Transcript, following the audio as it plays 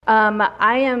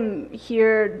I am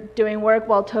here doing work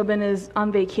while Tobin is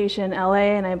on vacation in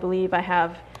LA, and I believe I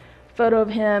have a photo of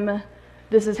him.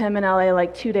 This is him in LA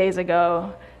like 2 days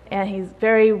ago, and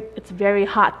it's very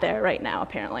hot there right now,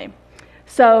 apparently.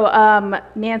 So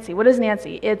Nancy, what is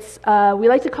Nancy? We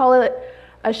like to call it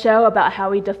a show about how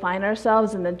we define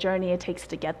ourselves and the journey it takes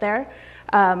to get there.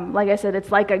 Like I said, it's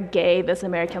like a gay This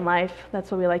American Life. That's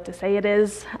what we like to say it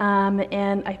is.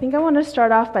 And I think I want to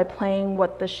start off by playing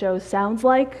what the show sounds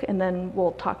like, and then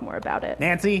we'll talk more about it.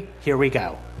 Nancy, here we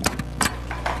go.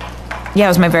 Yeah, it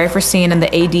was my very first scene, and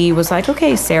the AD was like,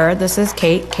 okay, Sarah, this is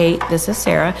Kate. Kate, this is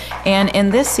Sarah. And in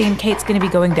this scene, Kate's going to be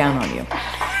going down on you.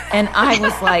 And I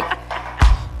was like,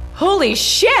 holy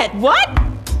shit, what?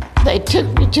 They took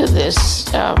me to this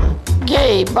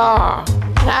gay bar,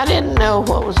 and I didn't know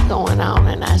what was going on,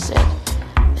 and I said,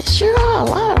 there sure are a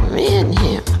lot of men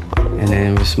here. And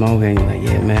then we're smoking, like,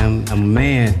 yeah, man, I'm a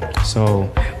man. So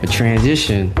the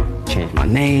transition, changed my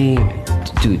name,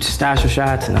 do testosterone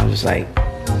shots, and I was just like,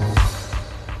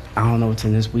 I don't know what's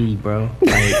in this weed, bro.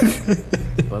 Like,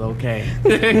 but okay.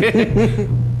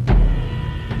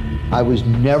 I was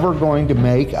never going to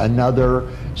make another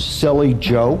silly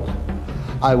joke.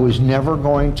 I was never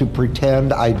going to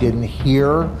pretend I didn't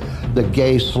hear the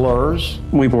gay slurs.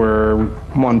 We were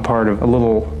one part of a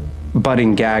little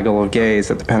budding gaggle of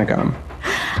gays at the Pentagon.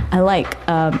 I like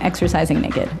exercising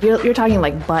naked. You're talking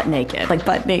like butt naked. Like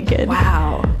butt naked.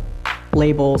 Wow.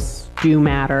 Labels do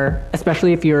matter,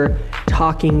 especially if you're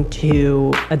talking to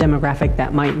a demographic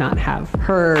that might not have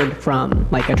heard from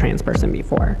like a trans person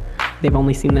before. They've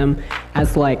only seen them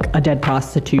as like a dead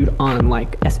prostitute on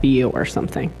like SVU or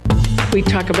something. We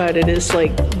talk about it as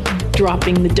like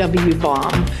dropping the W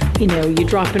bomb. You know, you're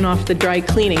dropping off the dry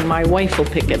cleaning, my wife will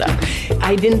pick it up.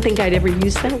 I didn't think I'd ever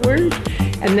use that word,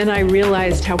 and then I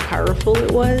realized how powerful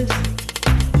it was.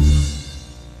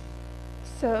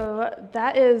 So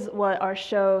that is what our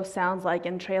show sounds like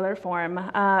in trailer form.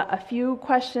 A few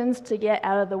questions to get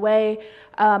out of the way.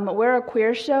 We're a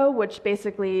queer show, which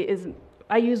basically is,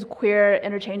 I use queer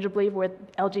interchangeably with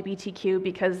LGBTQ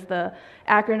because the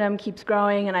acronym keeps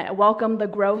growing, and I welcome the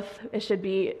growth. It should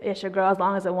grow as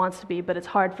long as it wants to be, but it's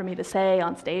hard for me to say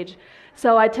on stage.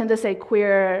 So I tend to say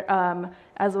queer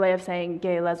as a way of saying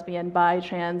gay, lesbian, bi,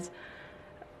 trans,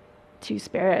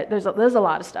 two-spirit. There's a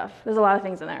lot of stuff. There's a lot of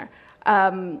things in there.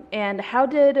 And how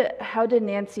did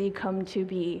Nancy come to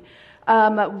be?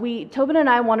 Tobin and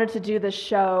I wanted to do this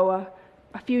show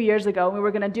a few years ago. We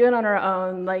were going to do it on our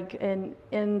own, like in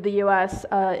the U.S.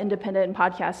 Independent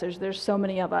podcasters. There's so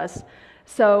many of us,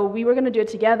 so we were going to do it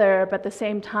together. But at the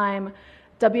same time,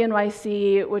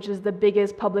 WNYC, which is the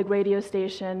biggest public radio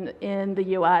station in the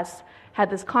U.S., had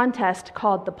this contest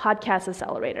called the Podcast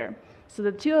Accelerator. So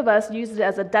the two of us used it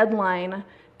as a deadline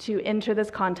to enter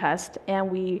this contest, and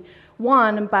we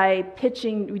won by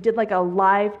pitching. We did like a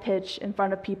live pitch in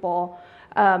front of people,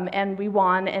 and we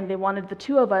won, and they wanted the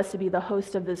two of us to be the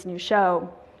host of this new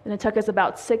show. And it took us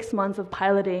about 6 months of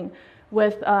piloting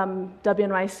with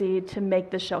WNYC to make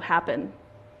this show happen.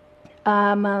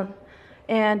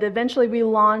 And eventually we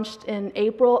launched in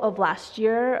April of last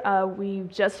year. We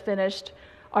just finished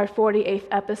our 48th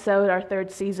episode, our third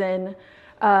season.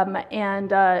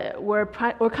 And we're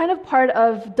kind of part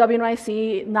of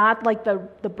WNYC, not like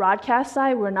the broadcast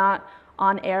side. We're not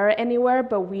on air anywhere,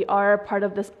 but we are part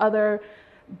of this other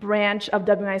branch of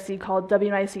WNYC called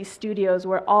WNYC Studios,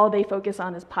 where all they focus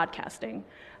on is podcasting.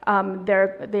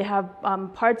 They have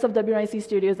parts of WNYC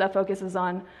Studios that focuses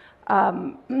on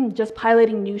just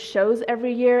piloting new shows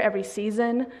every year, every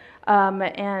season,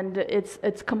 and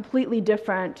it's completely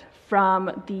different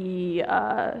from the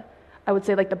I would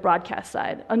say like the broadcast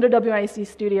side. Under WNYC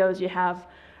Studios, you have,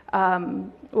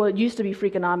 it used to be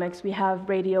Freakonomics. We have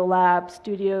Radio Lab,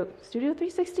 Studio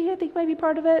 360, I think might be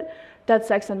part of it. Dead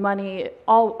Sex and Money.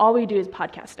 All we do is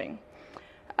podcasting.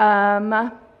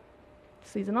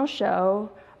 Seasonal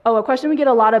show. Oh, a question we get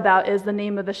a lot about is the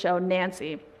name of the show,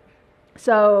 Nancy.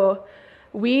 So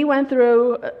we went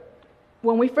through,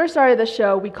 when we first started the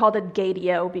show, we called it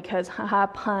Gadio because haha,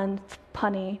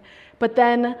 punny. But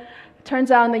then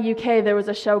turns out in the UK there was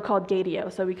a show called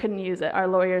Gadio, so we couldn't use it. Our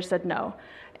lawyers said no.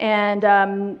 And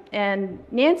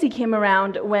Nancy came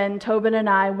around when Tobin and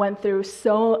I went through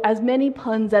as many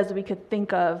puns as we could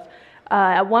think of.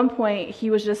 At one point, he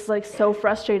was just like so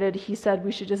frustrated, he said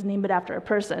we should just name it after a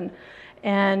person.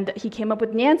 And he came up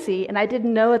with Nancy, and I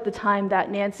didn't know at the time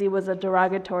that Nancy was a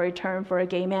derogatory term for a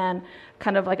gay man,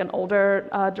 kind of like an older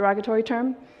derogatory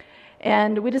term.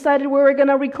 And we decided we were going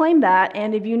to reclaim that,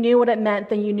 and if you knew what it meant,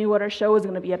 then you knew what our show was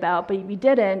going to be about. But if you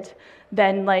didn't,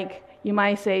 then like you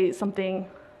might say something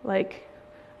like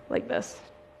this.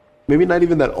 maybe not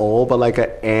even that old, but like an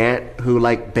aunt who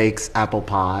like bakes apple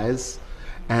pies.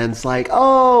 And it's like,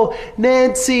 oh,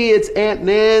 Nancy, it's Aunt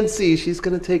Nancy. She's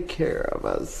going to take care of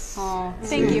us. Oh,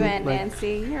 thank you, Aunt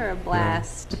Nancy. You're a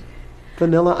blast.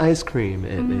 Vanilla ice cream,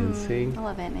 Aunt Nancy. I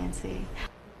love Aunt Nancy.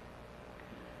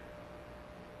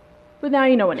 But now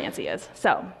you know what Nancy is.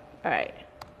 So, all right.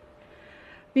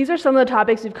 These are some of the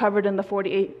topics we've covered in the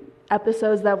 48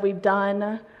 episodes that we've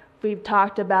done. We've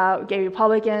talked about gay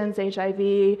Republicans,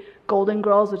 HIV, Golden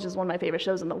Girls, which is one of my favorite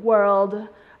shows in the world,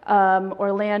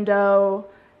 Orlando,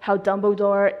 how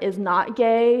Dumbledore is not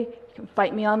gay. You can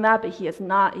fight me on that, but he is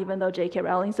not, even though J.K.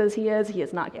 Rowling says he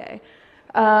is not gay.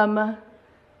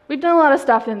 We've done a lot of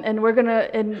stuff, and we're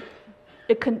gonna,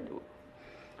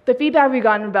 the feedback we've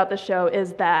gotten about the show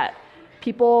is that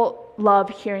people love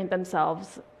hearing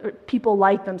themselves, or people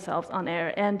like themselves on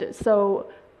air, and so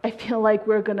I feel like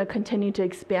we're gonna continue to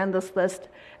expand this list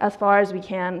as far as we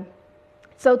can.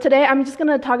 So today I'm just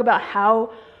gonna talk about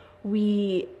how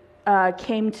we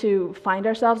came to find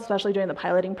ourselves, especially during the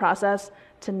piloting process,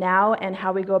 to now, and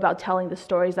how we go about telling the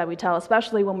stories that we tell,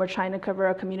 especially when we're trying to cover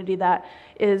a community that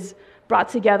is brought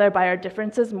together by our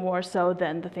differences more so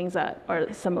than the things that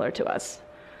are similar to us.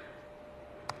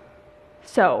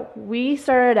 So we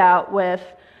started out with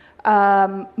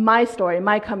my story,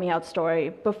 my coming out story.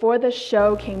 Before the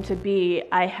show came to be,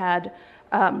 I had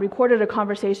recorded a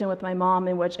conversation with my mom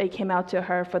in which I came out to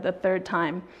her for the third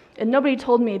time. And nobody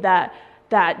told me that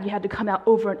you had to come out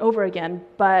over and over again.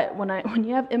 But when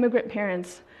you have immigrant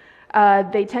parents,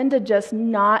 they tend to just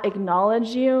not acknowledge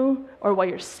you or what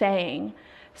you're saying.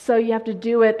 So you have to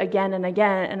do it again and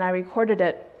again. And I recorded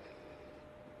it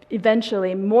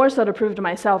eventually, more so to prove to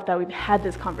myself that we've had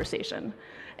this conversation.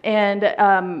 And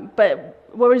but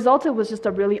what resulted was just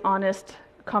a really honest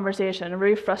conversation, a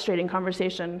really frustrating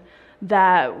conversation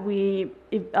that we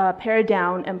pared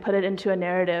down and put it into a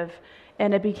narrative,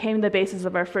 and it became the basis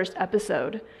of our first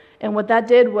episode. And what that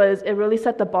did was it really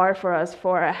set the bar for us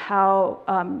for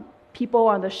how people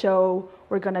on the show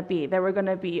were going to be. They were going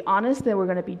to be honest, they were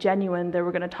going to be genuine, they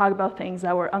were going to talk about things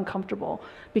that were uncomfortable,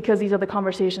 because these are the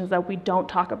conversations that we don't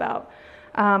talk about.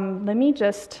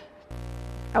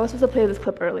 I was supposed to play this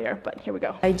clip earlier, but here we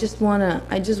go. I just want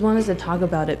us to talk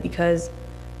about it because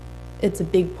it's a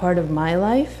big part of my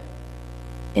life,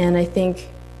 and I think.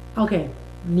 Okay,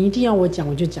 你一定要我讲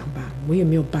我就讲吧，我也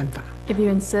没有办法。 If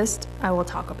you insist, I will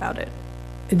talk about it.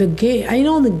 The gay, I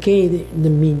know the gay, the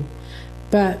mean,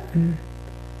 but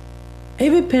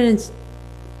every parent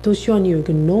都希望你有一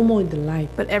个 normal life.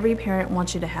 But every parent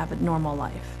wants you to have a normal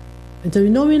life. The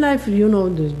normal life, you know,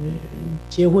 the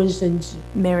结婚生子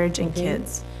marriage and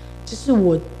kids. 这是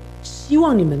我希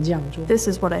望你们这样做。 This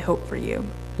is what I hope for you.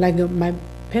 Like my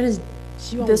parents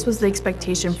希望 This was the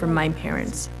expectation from my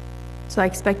parents. So I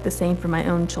expect the same for my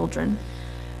own children.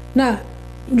 那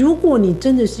如果你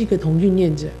真的是一个同性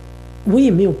恋者，我也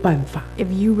没有办法。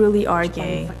 If you really are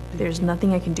gay, there's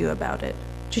nothing I can do about it.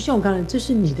 就像我刚才，这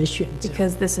是你的选择。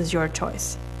 Because this is your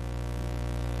choice.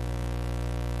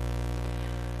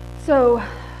 So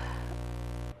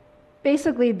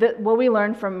basically, what we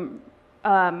learned from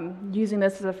using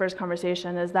this as a first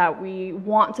conversation is that we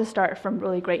want to start from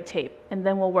really great tape, and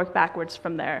then we'll work backwards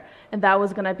from there. And that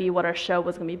was going to be what our show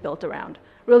was going to be built around.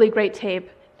 Really great tape,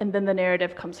 and then the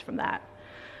narrative comes from that.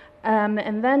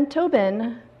 And then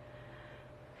Tobin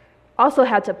also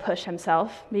had to push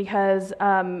himself because,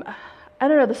 I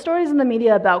don't know, the stories in the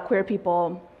media about queer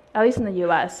people, at least in the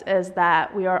US, is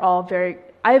that we are all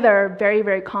either very,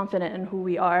 very confident in who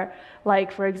we are,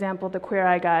 like, for example, the Queer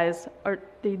Eye guys, or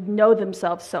they know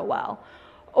themselves so well,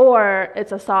 or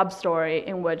it's a sob story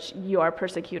in which you are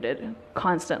persecuted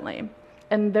constantly.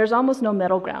 And there's almost no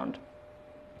middle ground.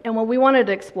 And what we wanted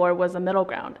to explore was a middle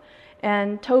ground.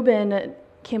 And Tobin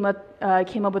came up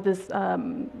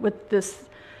with this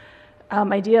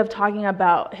idea of talking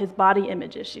about his body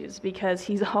image issues, because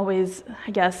he's always,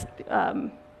 I guess,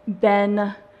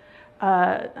 been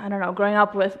growing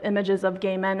up with images of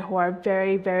gay men who are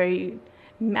very, very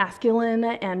masculine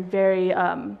and very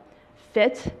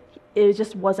fit. It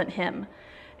just wasn't him.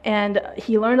 And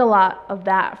he learned a lot of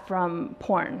that from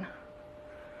porn.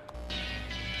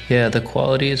 Yeah, the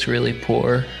quality is really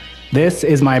poor. This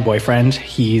is my boyfriend.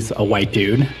 He's a white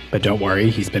dude, but don't worry,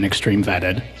 he's been extreme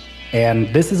vetted.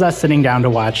 And this is us sitting down to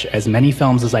watch as many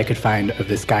films as I could find of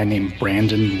this guy named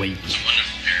Brandon Lee.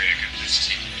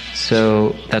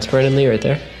 So that's Brandon Lee right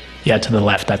there? Yeah, to the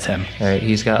left, that's him. All right,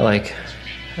 he's got like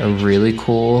a really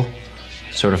cool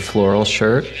sort of floral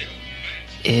shirt.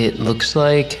 It looks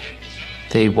like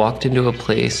they walked into a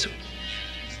place,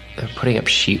 they're putting up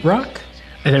sheetrock?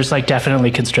 There's like definitely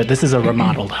this is a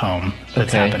remodeled home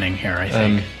that's happening here, I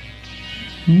think.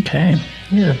 Okay.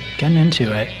 Yeah. Getting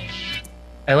into it.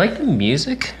 I like the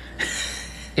music.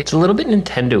 It's a little bit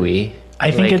Nintendo-y.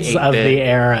 I think like it's of 8-bit. the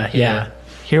era. Yeah.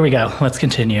 Here we go. Let's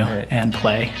continue and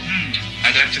play.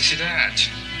 I'd like to see that.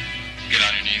 Get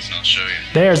on your knees and I'll show you.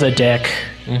 There's a dick.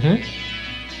 Mm-hmm.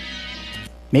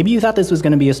 Maybe you thought this was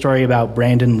going to be a story about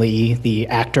Brandon Lee, the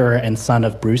actor and son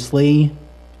of Bruce Lee.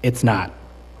 It's not.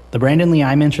 The Brandon Lee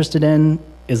I'm interested in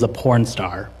is a porn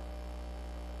star.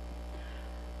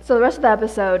 So the rest of the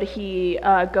episode, he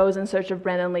goes in search of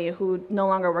Brandon Lee, who no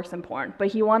longer works in porn. But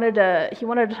he wanted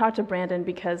to talk to Brandon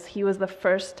because he was the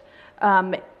first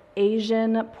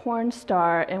Asian porn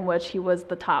star in which he was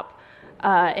the top,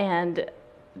 and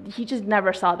he just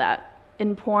never saw that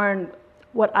in porn.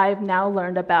 What I've now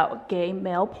learned about gay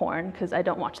male porn, because I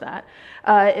don't watch that,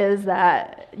 is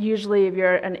that usually if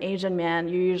you're an Asian man,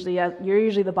 you're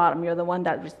usually the bottom. You're the one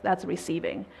that's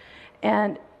receiving,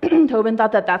 and Tobin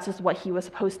thought that that's just what he was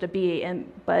supposed to be,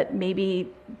 but maybe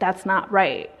that's not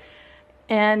right.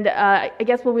 And I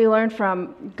guess what we learned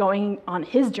from going on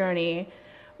his journey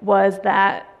was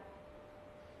that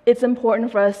it's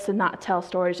important for us to not tell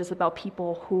stories just about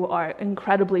people who are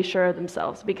incredibly sure of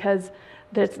themselves, because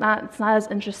it's not as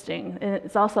interesting, and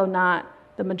it's also not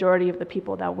the majority of the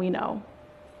people that we know.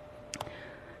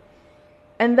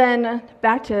 And then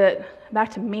back to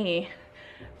me.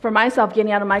 For myself,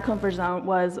 getting out of my comfort zone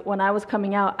was when I was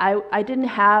coming out, I didn't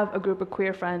have a group of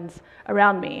queer friends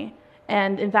around me.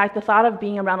 And in fact, the thought of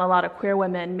being around a lot of queer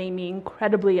women made me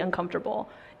incredibly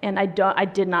uncomfortable, and I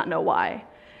did not know why.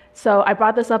 So I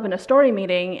brought this up in a story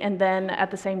meeting, and then at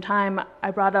the same time,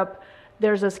 I brought up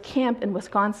there's this camp in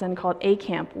Wisconsin called A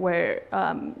Camp where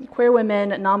queer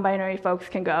women, non-binary folks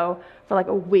can go for like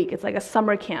a week. It's like a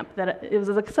summer camp. It was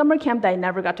a summer camp that I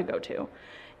never got to go to.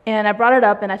 And I brought it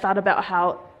up, and I thought about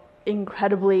how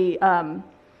incredibly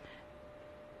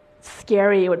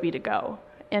scary it would be to go.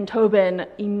 And Tobin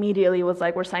immediately was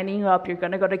like, we're signing you up, you're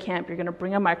gonna go to camp, you're gonna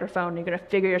bring a microphone, you're gonna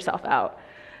figure yourself out.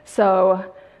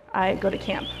 So I go to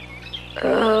camp.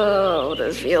 Oh, what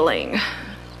a feeling.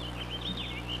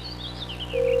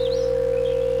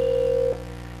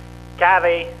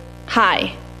 Kathy,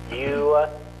 Hi. you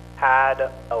had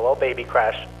a little baby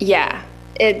crush. Yeah,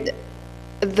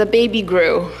 the baby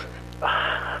grew.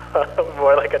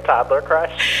 More like a toddler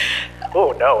crush?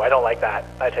 Oh, no, I don't like that.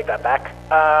 I take that back.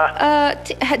 A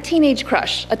teenage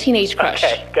crush.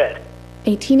 Okay, good.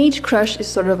 A teenage crush is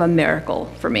sort of a miracle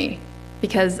for me,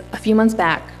 because a few months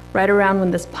back, right around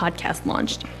when this podcast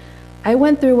launched, I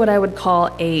went through what I would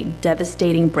call a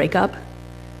devastating breakup.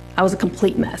 I was a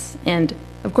complete mess, and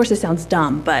of course it sounds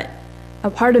dumb, but a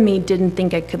part of me didn't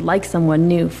think I could like someone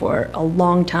new for a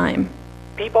long time.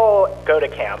 People go to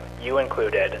camp, you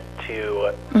included,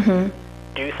 to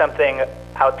do something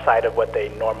outside of what they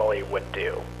normally would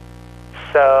do.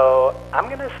 So I'm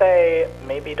going to say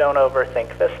maybe don't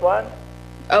overthink this one.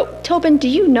 Oh, Tobin, do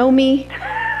you know me?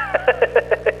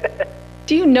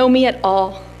 Do you know me at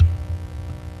all?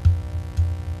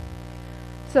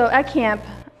 So at camp,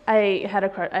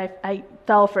 I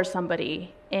fell for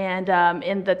somebody, and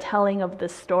in the telling of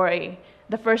this story,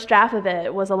 the first draft of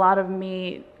it was a lot of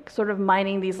me sort of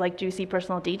mining these like juicy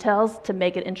personal details to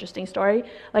make an interesting story.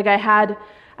 Like I had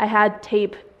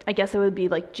tape, I guess it would be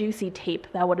like juicy tape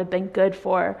that would have been good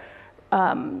for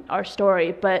our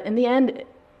story, but in the end,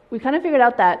 we kind of figured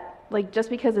out that like just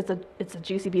because it's a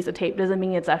juicy piece of tape doesn't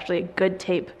mean it's actually a good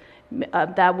tape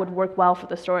that would work well for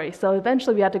the story. So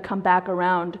eventually we had to come back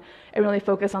around and really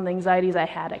focus on the anxieties I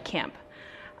had at camp.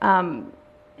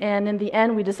 And in the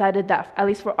end, we decided that, at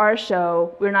least for our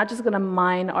show, we're not just going to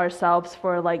mine ourselves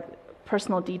for like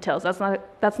personal details. That's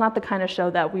not the kind of show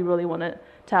that we really want to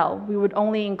tell. We would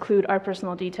only include our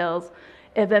personal details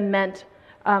if it meant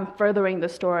furthering the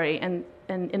story and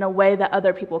in a way that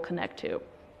other people connect to.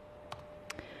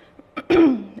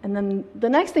 And then the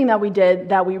next thing that we did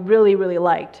that we really, really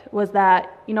liked was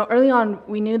that, early on,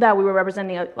 we knew that we were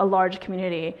representing a large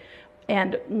community,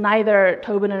 and neither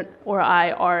Tobin or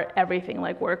I are everything.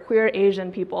 Like, we're queer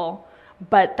Asian people,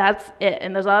 but that's it.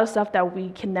 And there's a lot of stuff that we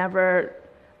can never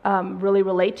really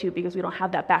relate to because we don't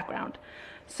have that background.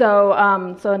 So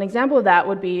an example of that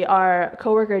would be our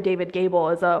coworker, David Gable,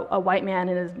 is a white man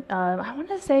in his, I want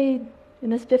to say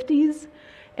in his 50s.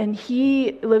 And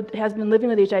he has been living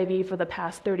with HIV for the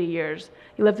past 30 years.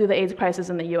 He lived through the AIDS crisis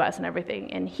in the US and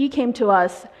everything. And he came to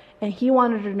us and he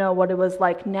wanted to know what it was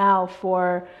like now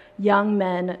for young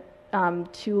men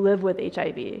to live with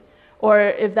HIV, or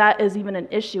if that is even an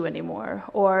issue anymore,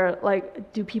 or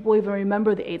like, do people even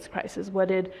remember the AIDS crisis?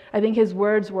 I think his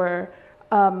words were,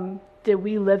 did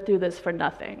we live through this for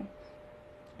nothing?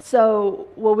 So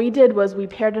what we did was we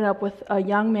paired it up with a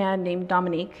young man named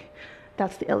Dominique.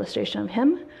 That's the illustration of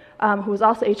him, who was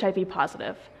also HIV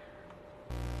positive.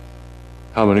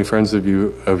 How many friends of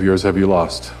yours have you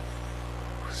lost?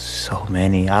 So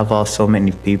many. I've lost so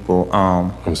many people.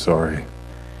 I'm sorry.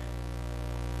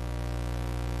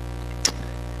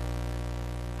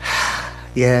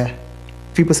 Yeah.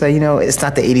 People say, it's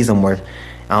not the 80s anymore.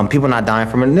 People not dying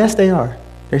from it. And yes, they are.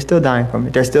 They're still dying from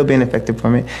it. They're still being affected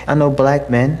from it. I know black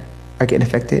men are getting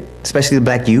affected, especially the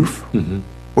black youth. Mm-hmm.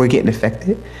 We're getting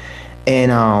affected.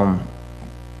 And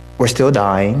we're still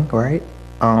dying, right?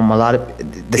 A lot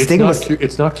of the stigma.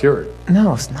 It's not cured.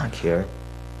 No, it's not cured.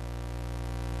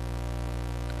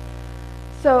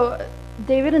 So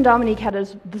David and Dominique had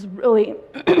this really,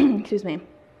 excuse me,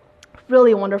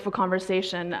 really wonderful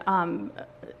conversation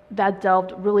that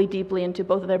delved really deeply into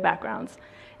both of their backgrounds.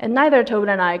 And neither Tobin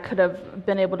and I could have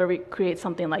been able to recreate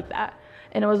something like that.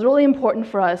 And it was really important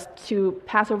for us to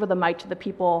pass over the mic to the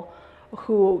people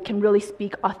who can really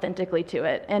speak authentically to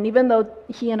it. And even though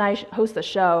he and I host the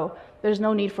show, there's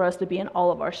no need for us to be in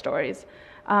all of our stories.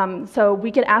 So we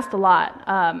get asked a lot,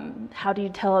 how do you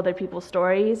tell other people's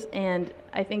stories? And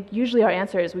I think usually our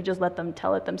answer is we just let them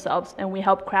tell it themselves, and we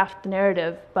help craft the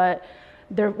narrative, but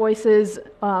their voices,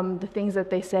 the things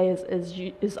that they say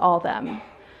is all them.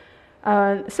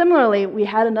 Similarly, we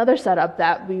had another setup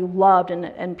that we loved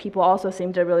and people also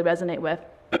seemed to really resonate with.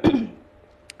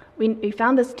 We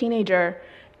found this teenager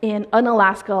in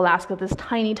Unalaska, this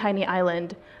tiny, tiny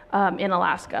island in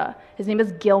Alaska. His name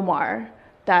is Gilmar.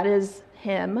 That is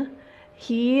him.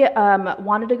 He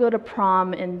wanted to go to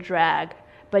prom in drag,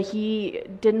 but he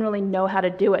didn't really know how to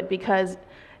do it because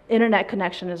internet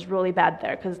connection is really bad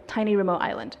there because tiny remote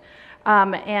island.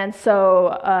 And so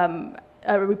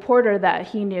a reporter that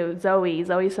he knew, Zoe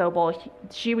Sobel,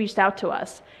 she reached out to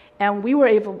us, and we were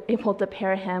able to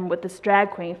pair him with this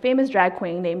famous drag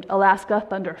queen named Alaska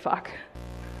Thunderfuck.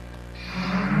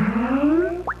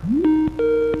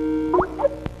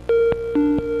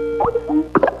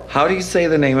 How do you say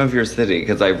the name of your city?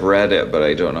 Because I've read it, but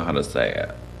I don't know how to say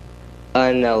it.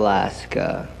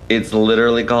 Unalaska. It's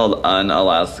literally called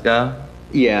Unalaska?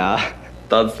 Yeah.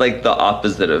 That's like the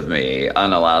opposite of me,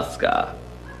 Unalaska.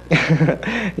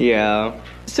 Yeah.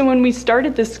 So when we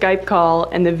started the Skype call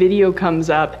and the video comes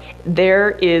up,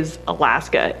 there is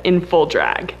Alaska in full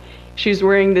drag. She's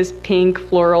wearing this pink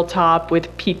floral top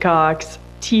with peacocks,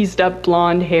 teased up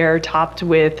blonde hair topped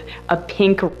with a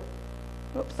pink... Oops,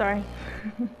 sorry.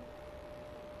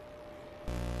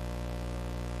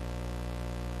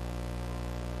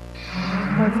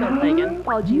 Oh, it's gonna play again.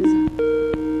 Apologies.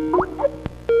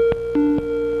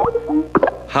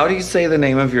 How do you say the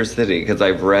name of your city? Because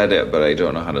I've read it, but I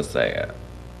don't know how to say it.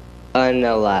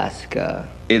 Unalaska.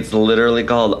 It's literally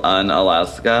called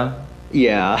Unalaska?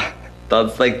 Yeah.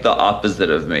 That's like the opposite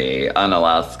of me,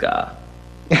 Unalaska.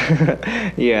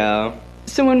 Yeah.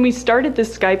 So when we started the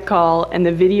Skype call and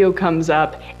the video comes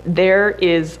up, there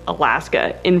is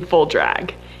Alaska in full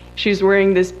drag. She's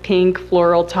wearing this pink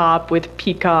floral top with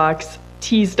peacocks,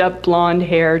 teased up blonde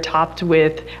hair topped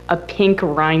with a pink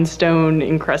rhinestone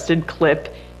encrusted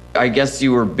clip. I guess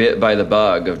you were bit by the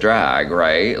bug of drag,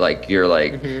 right? Like you're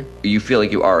like, you feel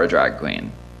like you are a drag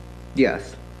queen.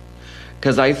 Yes.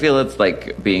 Because I feel it's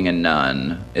like being a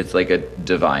nun. It's like a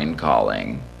divine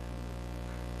calling.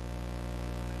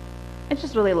 I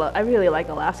just really I really like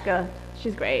Alaska.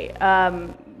 She's great.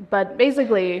 But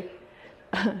basically,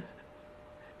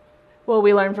 what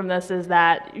we learned from this is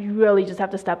that you really just have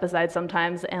to step aside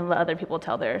sometimes and let other people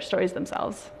tell their stories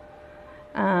themselves.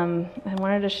 I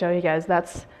wanted to show you guys,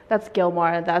 that's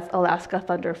Gilmar, that's Alaska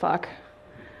Thunderfuck.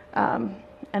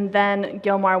 And then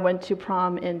Gilmar went to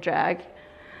prom in drag,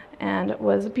 and it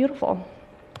was beautiful.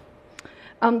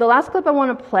 The last clip I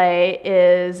want to play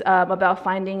is about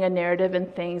finding a narrative in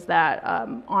things that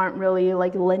aren't really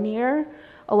like linear.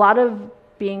 A lot of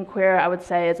being queer, I would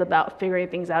say, is about figuring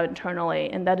things out internally,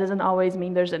 and that doesn't always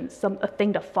mean there's a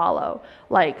thing to follow.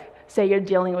 Like, say you're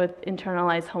dealing with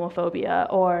internalized homophobia,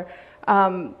 or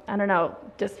I don't know,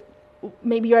 just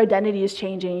maybe your identity is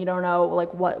changing. You don't know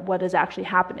like what is actually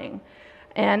happening.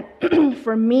 And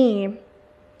for me,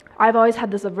 I've always had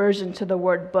this aversion to the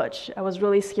word butch. I was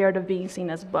really scared of being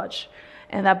seen as butch,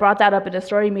 and I brought that up in a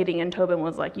story meeting, and Tobin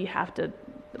was like, "You have to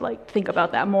like think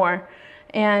about that more."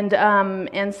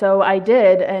 And so I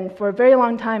did, and for a very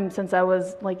long time, since I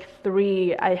was like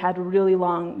 3, I had really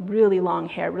long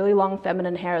hair, really long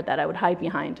feminine hair that I would hide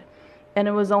behind. And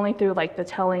it was only through like the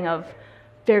telling of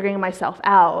figuring myself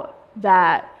out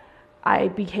that I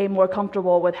became more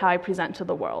comfortable with how I present to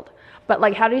the world. But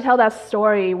like, how do you tell that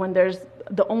story when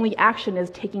the only action is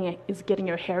getting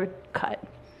your hair cut?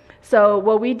 So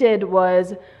what we did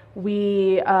was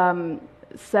we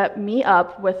set me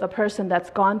up with a person that's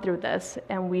gone through this,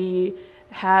 and we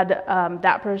had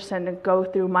that person go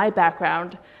through my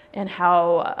background and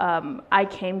how I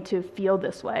came to feel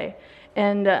this way.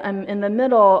 And in the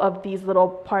middle of these little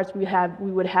parts, we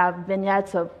would have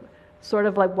vignettes of sort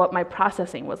of like what my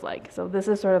processing was like. So this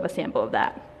is sort of a sample of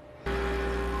that.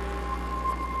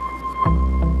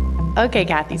 Okay,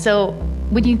 Kathy, so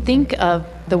when you think of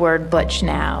the word butch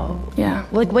now, yeah,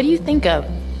 like what do you think of?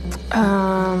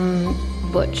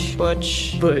 Butch.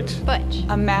 Butch.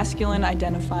 A masculine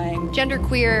identifying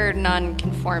Genderqueer,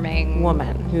 non-conforming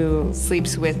woman who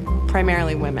sleeps with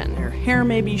primarily women. Her hair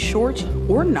may be short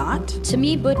or not. To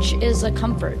me, butch is a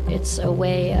comfort. It's a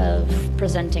way of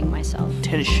presenting myself.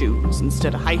 Tennis shoes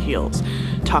instead of high heels.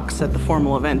 Tux at the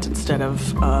formal event instead of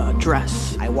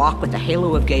dress. I walk with a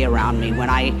halo of gay around me when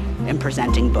I am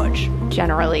presenting butch.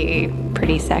 Generally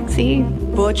pretty sexy.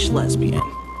 Butch lesbian.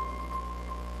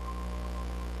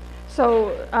 So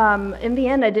in the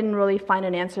end, I didn't really find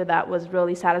an answer that was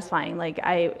really satisfying. Like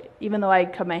even though I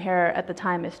cut my hair at the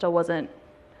time, it still wasn't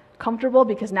comfortable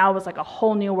because now it was like a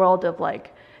whole new world of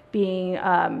like being,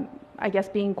 I guess,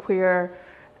 being queer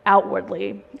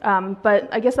outwardly. But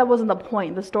I guess that wasn't the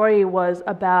point. The story was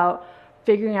about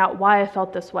figuring out why I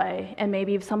felt this way, and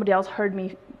maybe if somebody else heard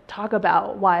me talk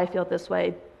about why I feel this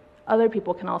way, other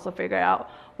people can also figure out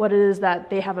what it is that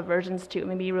they have aversions to.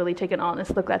 Maybe really take an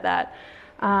honest look at that.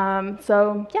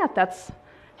 So yeah, that's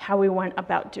how we went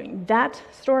about doing that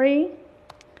story.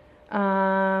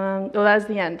 Well, that's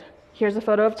the end. Here's a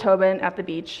photo of Tobin at the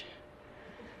beach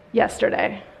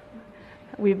yesterday.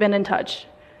 We've been in touch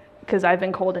because I've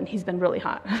been cold and he's been really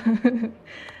hot.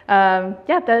 Yeah,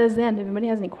 that is the end. If anybody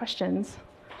has any questions.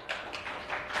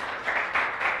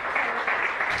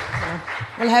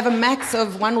 We'll have a max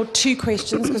of 1 or 2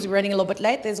 questions because we're running a little bit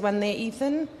late. There's one there,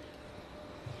 Ethan.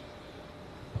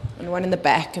 And one in the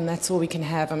back, and that's all we can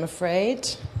have, I'm afraid.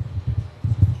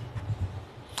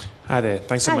 Hi there.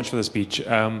 Thanks so Hi. much for the speech.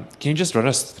 Can you just run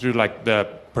us through like the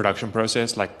production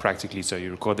process, like practically? So you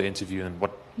record the interview and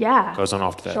what goes on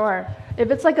after that? Sure.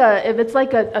 If it's like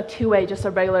a two-way, just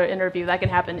a regular interview, that can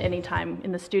happen anytime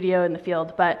in the studio, in the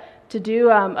field. But to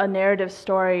do a narrative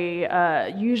story,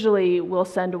 usually we'll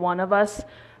send one of us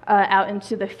out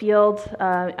into the field,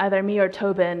 either me or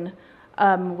Tobin,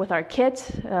 with our kit,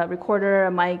 recorder,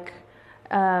 a mic,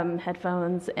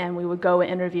 headphones, and we would go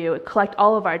and interview, collect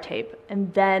all of our tape,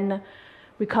 and then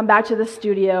we come back to the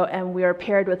studio and we are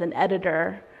paired with an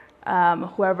editor,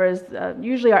 whoever's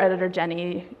usually our editor,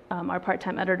 Jenny, our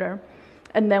part-time editor,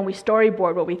 and then we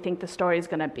storyboard what we think the story is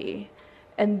going to be,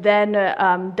 and then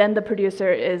the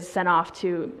producer is sent off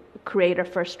to create a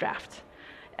first draft.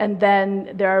 And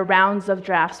then there are rounds of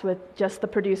drafts with just the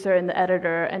producer and the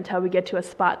editor until we get to a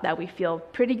spot that we feel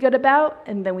pretty good about,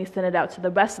 and then we send it out to the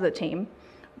rest of the team.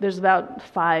 There's about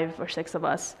 5 or 6 of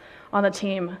us on the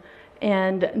team.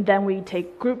 And then we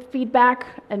take group feedback,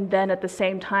 and then at the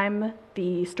same time,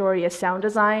 the story is sound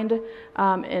designed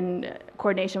in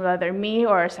coordination with either me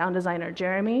or our sound designer,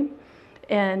 Jeremy.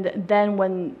 And then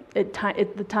when the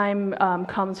time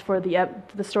comes for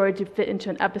the story to fit into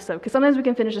an episode, because sometimes we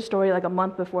can finish a story like a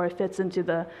month before it fits into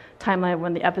the timeline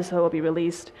when the episode will be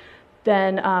released,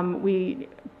 then we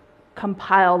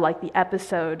compile like the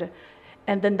episode,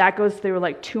 and then that goes through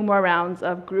like 2 more rounds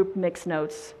of group mix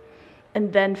notes,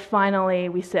 and then finally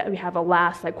we have a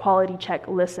last like quality check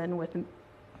listen with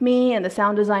me and the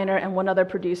sound designer and one other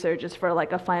producer just for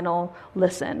like a final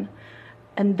listen.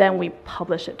 And then we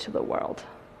publish it to the world.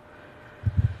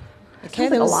 Okay,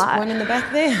 there was one in the back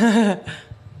there.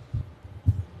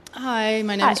 Hi,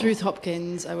 my name is Ruth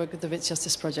Hopkins. I work with the Wits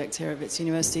Justice Project here at Wits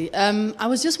University. I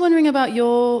was just wondering about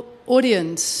your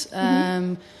audience,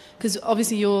 because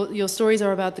obviously your stories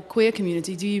are about the queer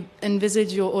community. Do you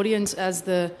envisage your audience as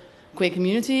the queer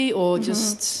community, or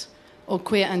just or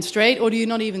queer and straight, or do you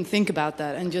not even think about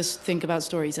that and just think about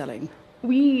storytelling? I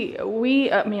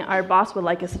mean, our boss would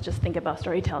like us to just think about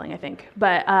storytelling, I think.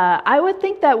 But I would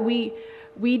think that we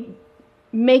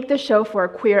make the show for a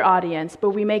queer audience,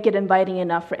 but we make it inviting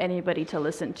enough for anybody to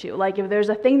listen to. Like, if there's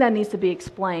a thing that needs to be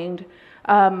explained,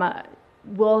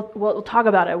 we'll talk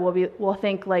about it. We'll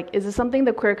think, like, is this something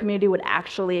the queer community would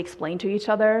actually explain to each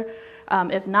other?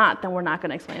 If not, then we're not going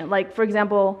to explain it. Like, for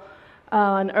example,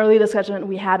 an early discussion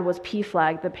we had was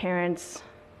PFLAG, the Parents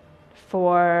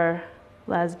for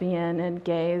Lesbian and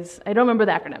Gays. I don't remember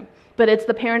the acronym, but it's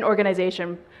the parent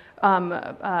organization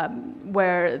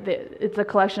where it's a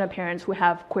collection of parents who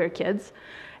have queer kids.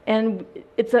 And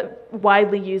it's a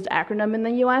widely used acronym in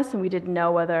the US, and we didn't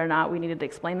know whether or not we needed to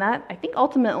explain that. I think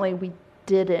ultimately we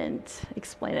didn't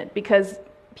explain it because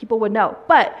people would know.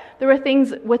 But there were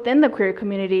things within the queer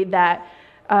community that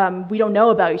we don't know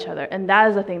about each other, and that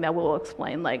is the thing that we'll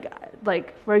explain.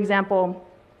 Like for example,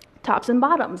 tops and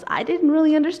bottoms. I didn't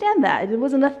really understand that. It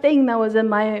wasn't a thing that was in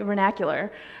my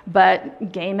vernacular,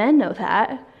 but gay men know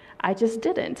that. I just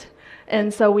didn't,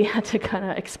 and so we had to kind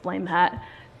of explain that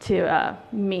to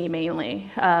me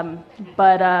mainly.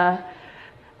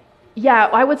 Yeah,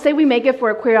 I would say we make it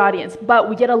for a queer audience, but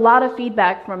we get a lot of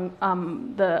feedback from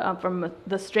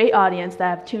the straight audience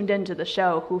that have tuned into the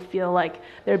show, who feel like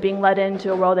they're being led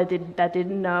into a world that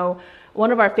didn't know. One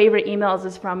of our favorite emails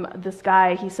is from this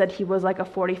guy. He said he was like a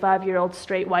 45-year-old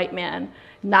straight white man,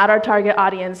 not our target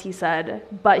audience, he said,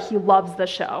 but he loves the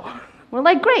show. We're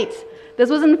like, great, this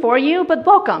wasn't for you, but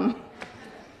welcome.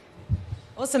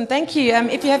 Awesome, thank you.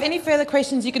 If you have any further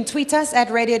questions, you can tweet us at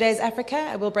Radio Days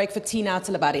Africa. We'll break for tea now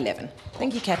till about 11.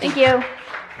 Thank you, Kathy. Thank you.